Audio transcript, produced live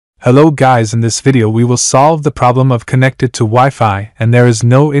Hello guys, in this video we will solve the problem of connected to Wi-Fi and there is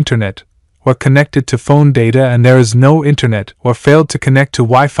no internet, or connected to phone data and there is no internet, or failed to connect to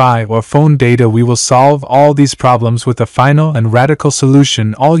Wi-Fi or phone data. We will solve all these problems with a final and radical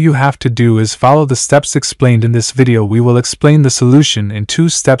solution. All you have to do is follow the steps explained in this video. We will explain the solution in 2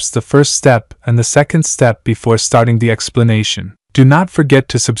 steps, the first step and the second step before starting the explanation. Do not forget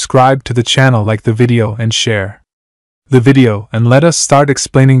to subscribe to the channel, like the video and share the video, and let us start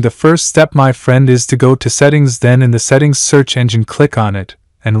explaining. The first step, my friend, is to go to settings, then in the settings search engine click on it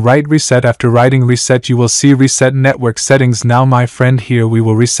and write reset. After writing reset you will see reset network settings. Now my friend, here we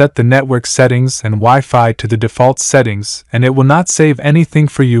will reset the network settings and Wi-Fi to the default settings, and it will not save anything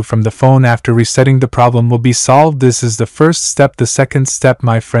for you from the phone. After resetting the problem will be solved. This is the first step. The second step,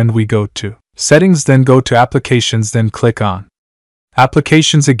 my friend, we go to settings, then go to applications, then click on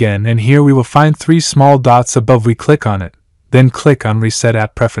applications again, and here we will find 3 small dots above. We click on it, then click on reset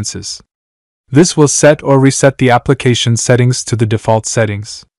app preferences. This will set or reset the application settings to the default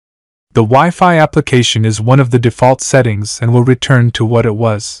settings. The Wi-Fi application is one of the default settings and will return to what it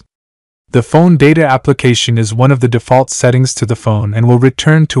was. The phone data application is one of the default settings to the phone and will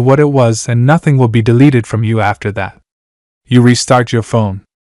return to what it was, and nothing will be deleted from you after that. You restart your phone.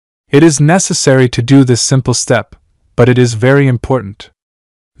 It is necessary to do this simple step, but it is very important.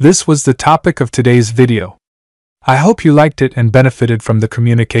 This was the topic of today's video. I hope you liked it and benefited from the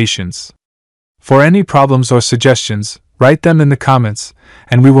communications. For any problems or suggestions, write them in the comments,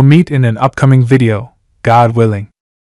 and we will meet in an upcoming video, God willing.